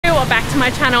back to my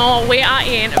channel. We are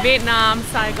in Vietnam,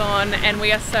 Saigon, and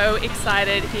we are so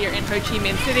excited here in Ho Chi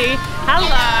Minh City.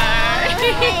 Hello!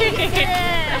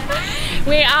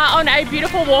 We are on a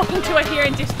beautiful walking tour here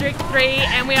in District 3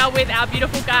 and we are with our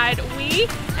beautiful guide,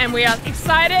 and we are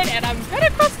excited and I'm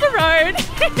gonna cross the road.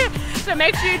 So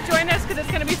make sure you join us because it's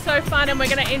going to be so fun and we're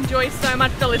going to enjoy so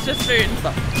much delicious food.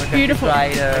 Beautiful. Try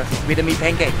the Vietnamese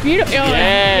pancake. Beautiful.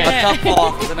 Yeah.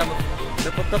 The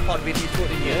butter pot Vietnamese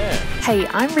food in here. Hey,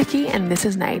 I'm Ricky and this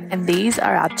is Nate, and these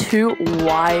are our two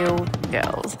wild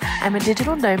girls. I'm a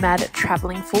digital nomad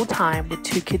traveling full time with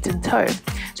 2 kids in tow.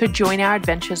 So join our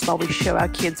adventures while we show our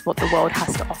kids what the world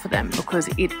has to offer them, because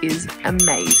it is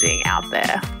amazing out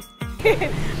there.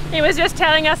 He was just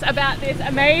telling us about this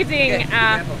amazing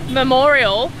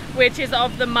memorial, which is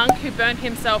of the monk who burnt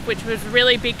himself, which was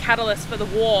really big catalyst for the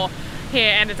war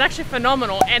here, and it's actually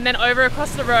phenomenal. And then over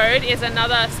across the road is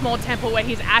another small temple where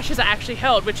his ashes are actually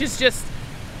held, which is just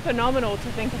phenomenal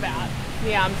to think about.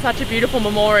 Yeah, such a beautiful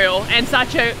memorial and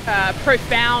such a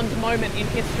profound moment in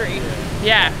history.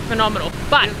 Yeah, phenomenal.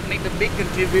 But make the big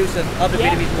contribution of the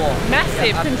Vietnamese war.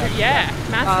 Massive,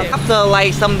 massive. After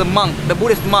like the monk, the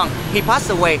Buddhist monk, he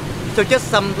passed away. So just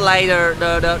some like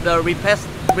the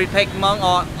repaid monk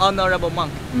or honorable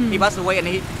monk, he passed away and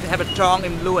he have a strong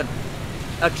influence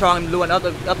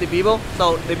of the people.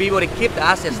 So the people, they keep the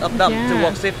ashes of them to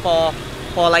worship for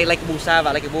like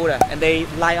Busava, like a Buddha, and they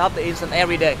light up the incense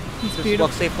every day to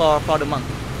worship for the monk.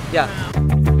 Yeah. Wow.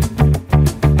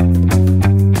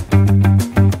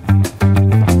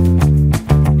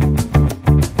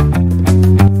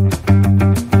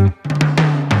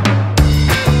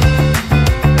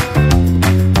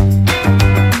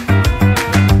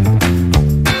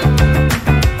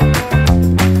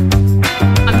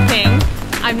 One thing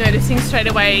I'm noticing straight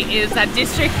away is that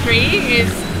District 3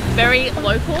 is very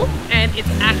local and it's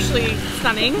actually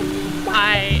stunning.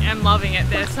 I am loving it.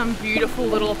 There's some beautiful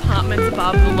little apartments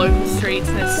above the local streets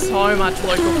and there's so much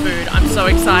local food. I'm so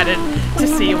excited to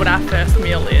see what our first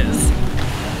meal is.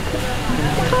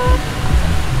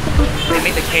 They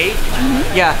make the cake.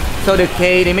 Yeah, so the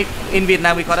cake they make in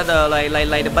Vietnam, we call it the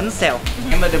like the bánh xèo.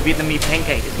 Remember the Vietnamese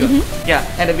pancake is good. Yeah,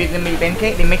 and the Vietnamese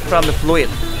pancake they make from the fluid.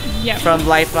 Yeah. From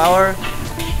light flour,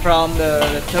 from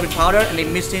the turmeric powder, and they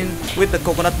mix in with the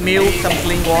coconut milk, some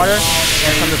clean water,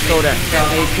 and some of the soda.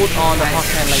 And they put on the hot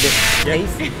pan like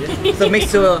this. So make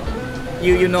sure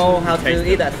you know how to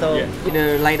eat that. So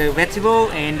like the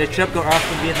vegetable and the chop go off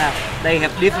in Vietnam, they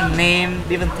have different name,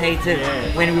 different taste.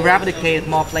 When we wrap the cake,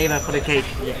 more flavor for the cake.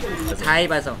 Thai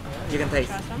basil, you can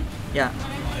taste. Yeah.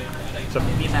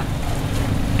 Vietnam.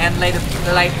 And like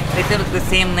they still the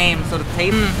same name, so the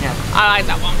taste. Yeah. I like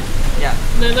that one. Yeah.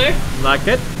 Lulu? Like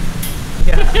it?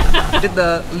 Yeah. With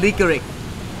the licorice.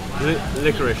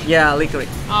 Licorice. Yeah, licorice.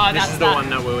 Oh, this is the one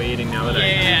that we were eating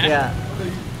nowadays. Yeah.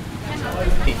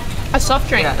 A soft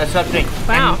drink. Yeah, a soft drink.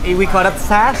 Wow. And we call it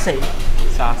sassy.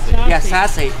 Sassy. Yeah,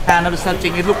 sassy. Another soft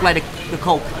drink. It looks like the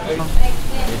Coke. This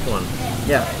one.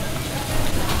 Yeah.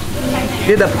 This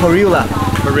is the Perilla.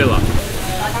 Perilla.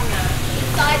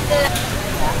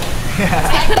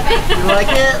 You like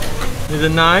it? Is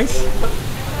it nice?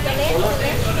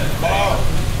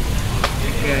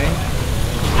 Okay.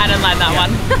 I don't like that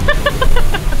one.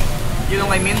 You don't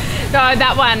like mint? No,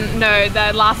 that one. No,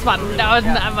 the last one. That was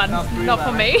that one. Not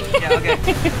for me. Yeah, okay.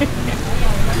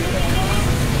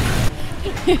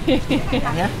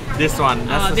 Yeah? This one.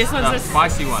 That's this one's the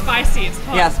spicy one. Spicy. It's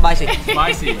hot. Yeah, spicy.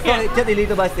 Spicy. Just a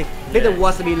little spicy. Little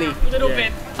wasabi leaf. Little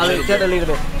bit. Just a little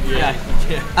bit. Yeah.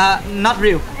 Not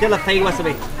real. Just a fake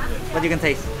wasabi. But you can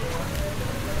taste.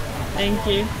 Thank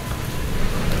you.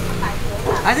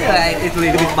 I think it's a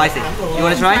little bit spicy. You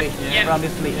want to try? Yeah. From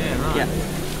this leaf. Yeah, right. Yeah.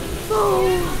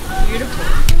 Beautiful.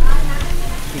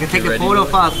 You can take the photo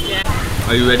first. Yeah.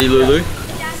 Are you ready, Lulu?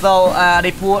 So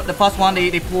they pour the first one.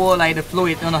 They pour like the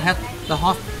fluid on the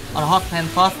hot pan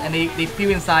first, and they fill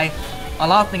inside a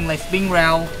lot of things like spring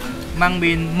roll, mung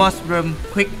bean, mushroom,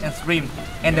 quick, and shrimp,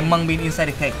 and the mung bean inside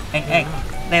the cake and egg.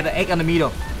 They have the egg on the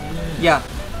middle. Yeah,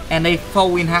 and they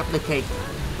fold in half the cake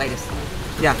like this.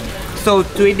 Yeah. So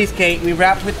to eat this cake, we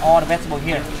wrap with all the vegetable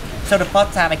here. So the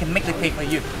first time I can make the cake for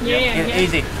you. It's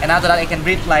easy. And after that I can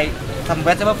read like some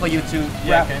vegetable for you to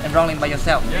wrap and roll in by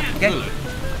yourself. Okay?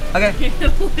 Okay.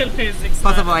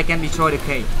 First of all, I can destroy the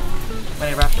cake when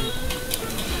I wrap it.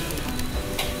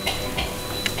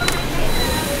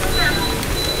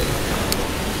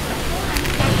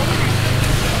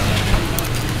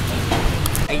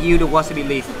 I use the wasabi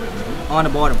leaf on the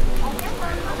bottom.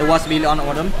 The wasabi on the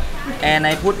bottom, and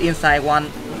I put inside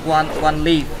one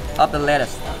leaf of the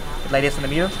lettuce, like this in the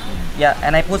middle. Yeah,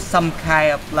 and I put some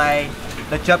kind of like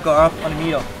the chopped garlic on the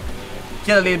middle.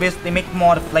 just a little bit. They make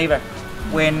more the flavor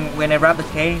when I wrap the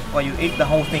cake, or you eat the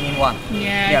whole thing in one.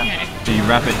 Yeah. Okay. So you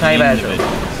wrap it Thai in the basil.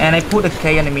 vegetables. And I put the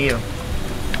cake in the middle.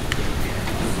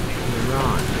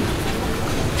 Right.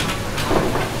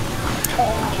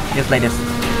 Just like this.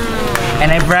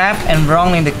 And I wrap and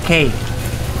roll in the cake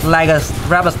like a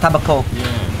wrap a tabaco.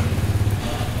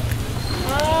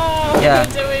 Oh, Yeah.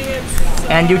 you're doing it.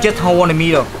 And you just hold on the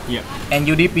middle. Yeah. And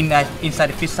you dip in inside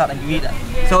the fish sauce and you eat it.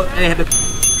 So they have the,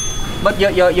 but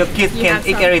your kids You can have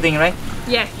eat some. everything, right?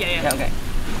 Yeah. Yeah, okay.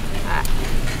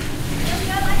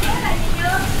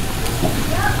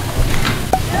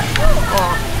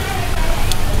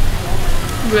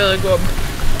 Really good.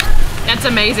 That's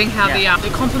amazing how the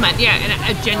compliment, and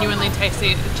it genuinely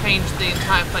tasted, it changed the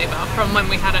entire flavour from when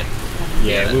we had it.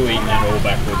 Yeah, we were eating it all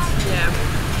backwards. Yeah.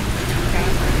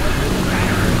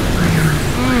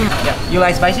 Yeah. You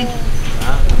like spicy? A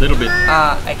little bit.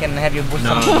 I can have you put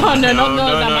some. Oh, no, not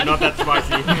that much. not that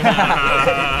spicy.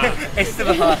 It's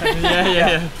still hot.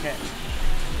 yeah.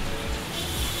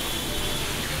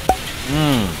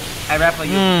 I wrap for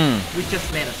you with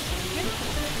just lettuce.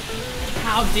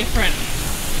 How different.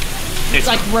 It's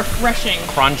Like refreshing.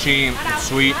 crunchy,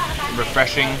 sweet,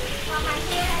 refreshing,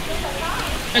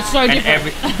 It's so and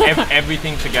different.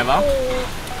 everything together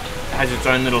has its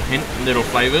own little hint, little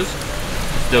flavors.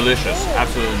 Delicious,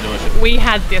 absolutely delicious. We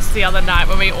had this the other night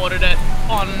when we ordered it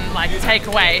on like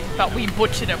takeaway, but we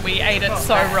butchered it. We ate it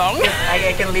so wrong.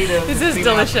 I can leave the. This is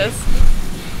delicious.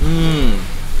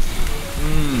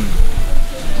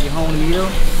 You hold in the middle,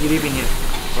 you dip in here.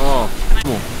 Oh.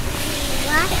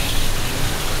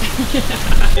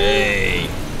 Hey.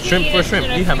 Shrimp for shrimp,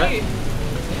 you have it.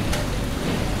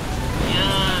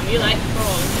 Yum, you like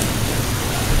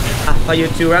prawns. For you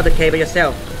to wrap the cake by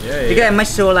yourself. Yeah, You can make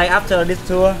sure like after this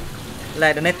tour,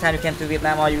 like the next time you come to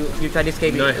Vietnam or you try this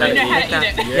cake. No, like, how to know how to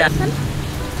next time. eat it. Yeah.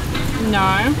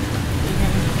 No.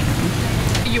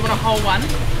 You want a whole one?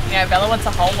 Yeah, Bella wants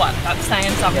a whole one. That's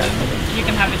saying something. You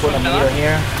can have this Put one, a Bella. middle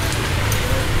here.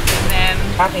 And then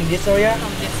Part in this area,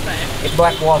 on this way. it's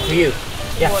black wall for you.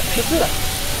 Yeah. Towards me. Just do it.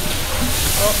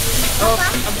 Oh,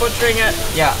 I'm butchering it.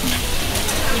 Yeah.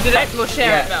 You did it? We'll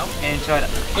share it, Belle. And enjoy it.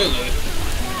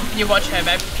 You watch her,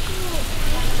 babe.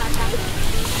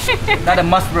 That's a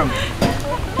mushroom.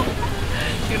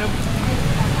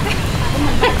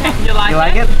 You like You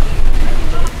like it?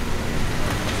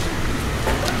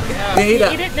 You eat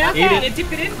it. Eat it now? Eat it.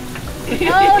 Dip it in.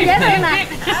 Oh, dễ thương nè.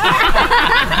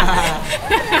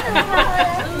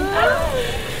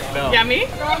 Yummy?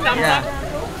 Thumbs Yeah. up.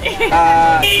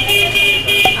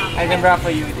 I can wrap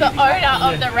for you. The owner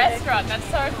of the restaurant. That's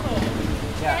so cool.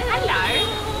 Yeah. Hello.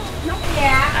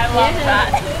 Dạ. I love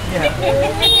that. Yeah.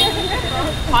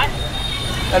 Hot.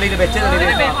 A little bit, just a little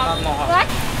bit. bit Not more hot.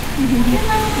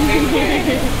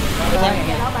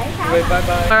 Bye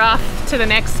bye. We're off to the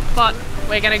next spot.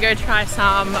 We're gonna go try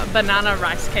some banana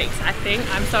rice cakes, I think.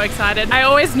 I'm so excited. I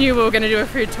always knew we were gonna do a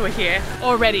food tour here,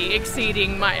 already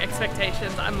exceeding my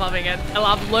expectations. I'm loving it. I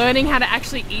love learning how to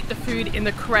actually eat the food in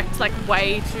the correct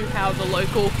way to how the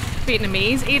local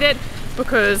Vietnamese eat it,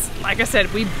 because like I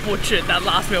said, we butchered that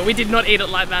last meal. We did not eat it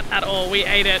like that at all. We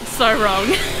ate it so wrong.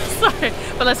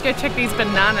 But let's go check these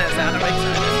bananas out. I'm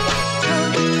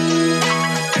excited.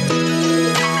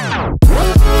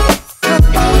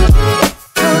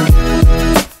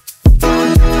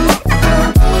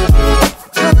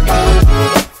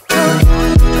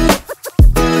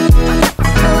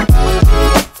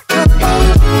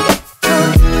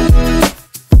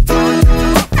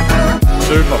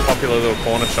 Super popular little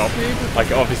corner shop.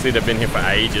 Like obviously they've been here for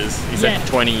ages. He said Yeah.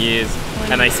 20 years.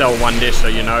 And they sell one dish, so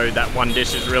you know that one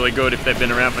dish is really good if they've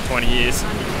been around for 20 years.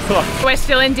 We're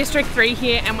still in District 3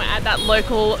 here and we're at that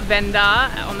local vendor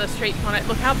on the street corner.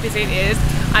 Look how busy it is.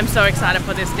 I'm so excited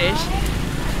for this dish.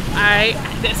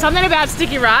 There's something about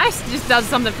sticky rice just does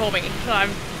something for me. So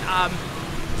I'm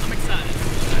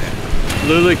excited.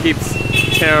 Lulu keeps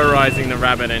terrorizing the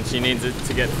rabbit and she needs it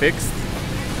to get fixed.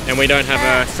 And we don't have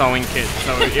a sewing kit.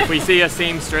 So if we see a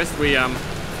seamstress, we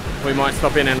might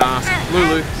stop in and ask,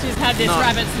 Lulu, She's had this No.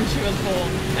 rabbit since she was born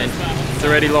as well. it's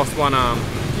already lost one arm.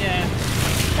 Yeah.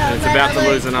 And it's about to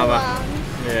lose another.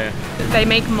 Yeah. They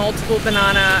make multiple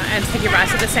banana and sticky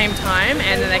rice at the same time,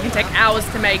 and then they can take hours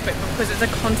to make, but because it's a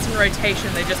constant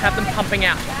rotation, they just have them pumping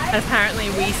out. And apparently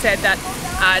we said that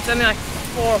it's only like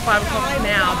 4 or 5 o'clock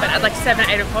now, but at like 7,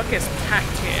 8 o'clock it's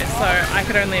packed here, so I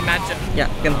could only imagine. Yeah,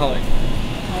 can hold.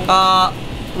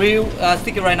 Real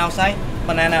sticky right outside,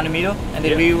 banana in the middle, and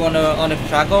they real on the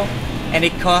charcoal, and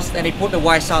it cost, and they put the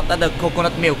white salt, that's the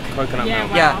coconut milk. Coconut Yeah,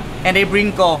 milk. wow. Yeah, and they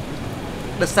sprinkle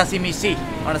the sesame seed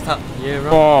on the top. Yeah,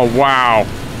 right. Oh, wow.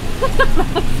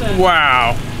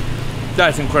 Wow.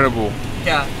 That's incredible.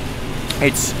 Yeah.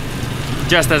 It's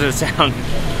just as it sounds,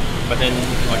 but then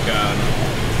like I'm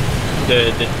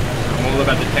all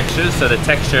about the textures. So the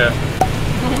texture,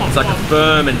 it's like a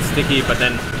firm and sticky, but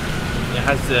then it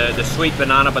has the sweet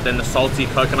banana, but then the salty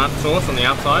coconut sauce on the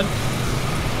outside.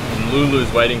 And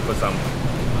Lulu's waiting for some.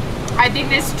 I think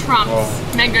this trumps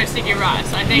mango sticky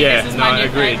rice. I think this is my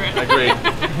new favorite. Agreed.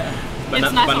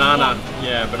 It's nice banana, and warm.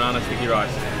 yeah, banana sticky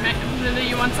rice. Lulu,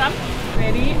 you want some?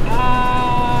 Ready?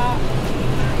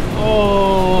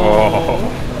 Oh.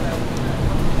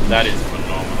 That is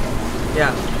phenomenal.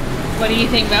 Yeah. What do you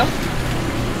think, Bill?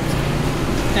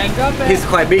 Can't go back. He's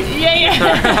quite big. Yeah.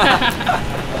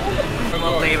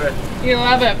 My favorite. You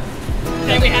love it.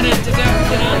 Okay, we had a dessert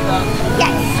for dinner.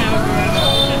 Yes.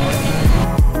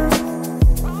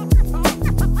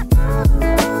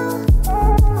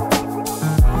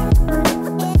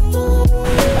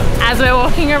 As we're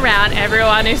walking around,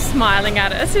 everyone is smiling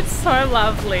at us. It's so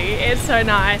lovely. It's so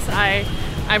nice. I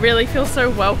really feel so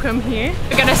welcome here.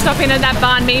 We're gonna stop in at that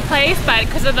Banh Mi place, but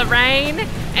because of the rain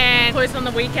and closed on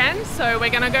the weekend, so we're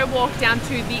gonna go walk down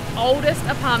to the oldest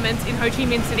apartments in Ho Chi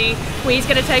Minh City, where he's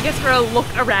gonna take us for a look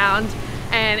around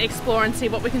and explore and see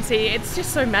what we can see. It's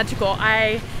just so magical.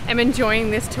 I am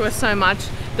enjoying this tour so much.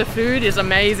 The food is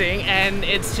amazing, and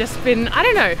it's just been, I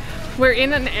don't know, we're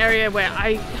in an area where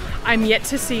I'm yet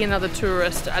to see another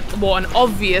tourist, well, an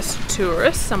obvious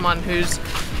tourist, someone who's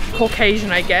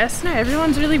Caucasian, I guess. No,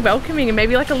 everyone's really welcoming and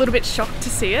maybe like a little bit shocked to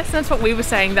see us. That's what we were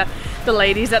saying, that the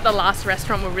ladies at the last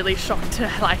restaurant were really shocked to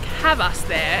like have us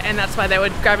there, and that's why they were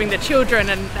grabbing the children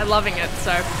and they're loving it.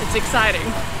 So it's exciting.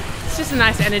 It's just a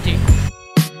nice energy.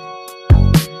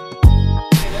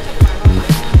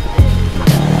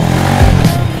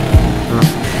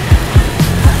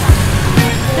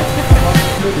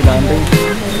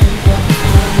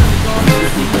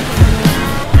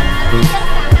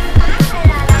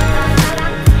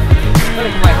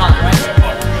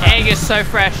 Egg is so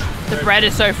fresh. The bread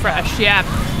is so fresh. Yeah.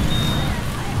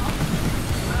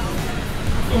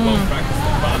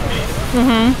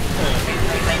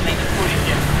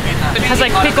 It has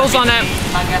like pickles on it,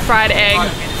 fried egg,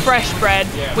 fresh bread.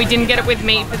 We didn't get it with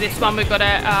meat for this one. We got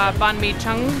a banh mi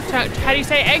chung. How do you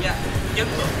say egg?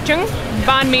 Chung?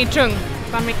 Banh mi chung.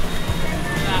 Banh mi.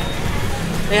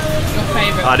 Your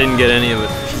favorite. I didn't get any of it.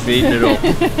 She's eaten it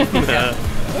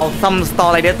all. Some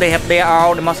store like this, they have their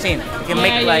own machine. You can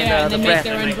make like the they bread. make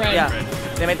their own bread.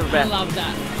 Yeah, they make the bread. I love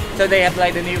that. So they have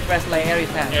like the new fresh like every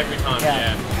time. Every time,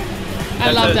 Yeah.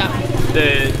 I love that.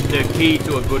 The key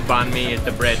to a good banh mi is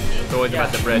the bread. It's always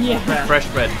about the bread. Yeah. Fresh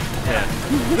bread. Yeah.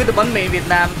 With the banh mi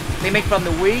Vietnam, they make from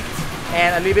the wheat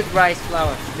and a little bit rice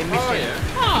flour. They mix it.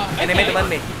 Oh, And they make the banh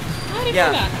mi. I didn't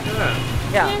Yeah. know that.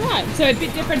 Yeah. Yeah, right. So a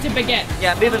bit different to baguette.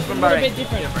 Yeah, different from A little Bahrain. bit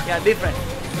different. Yeah, different.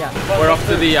 Yeah. We're off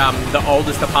to the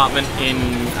oldest apartment in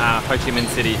Ho Chi Minh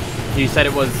City. You said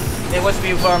it was It was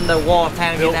built from the war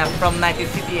time Built- Vietnam from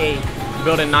 1968.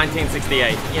 built in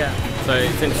 1968. Yeah. So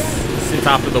since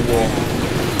after the war.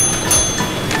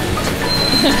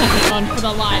 On for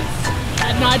the lights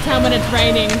at night time when it's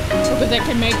raining, because it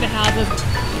can make the houses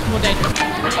more dangerous.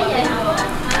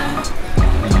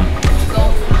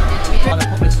 On the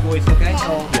public school is okay,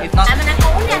 so it's not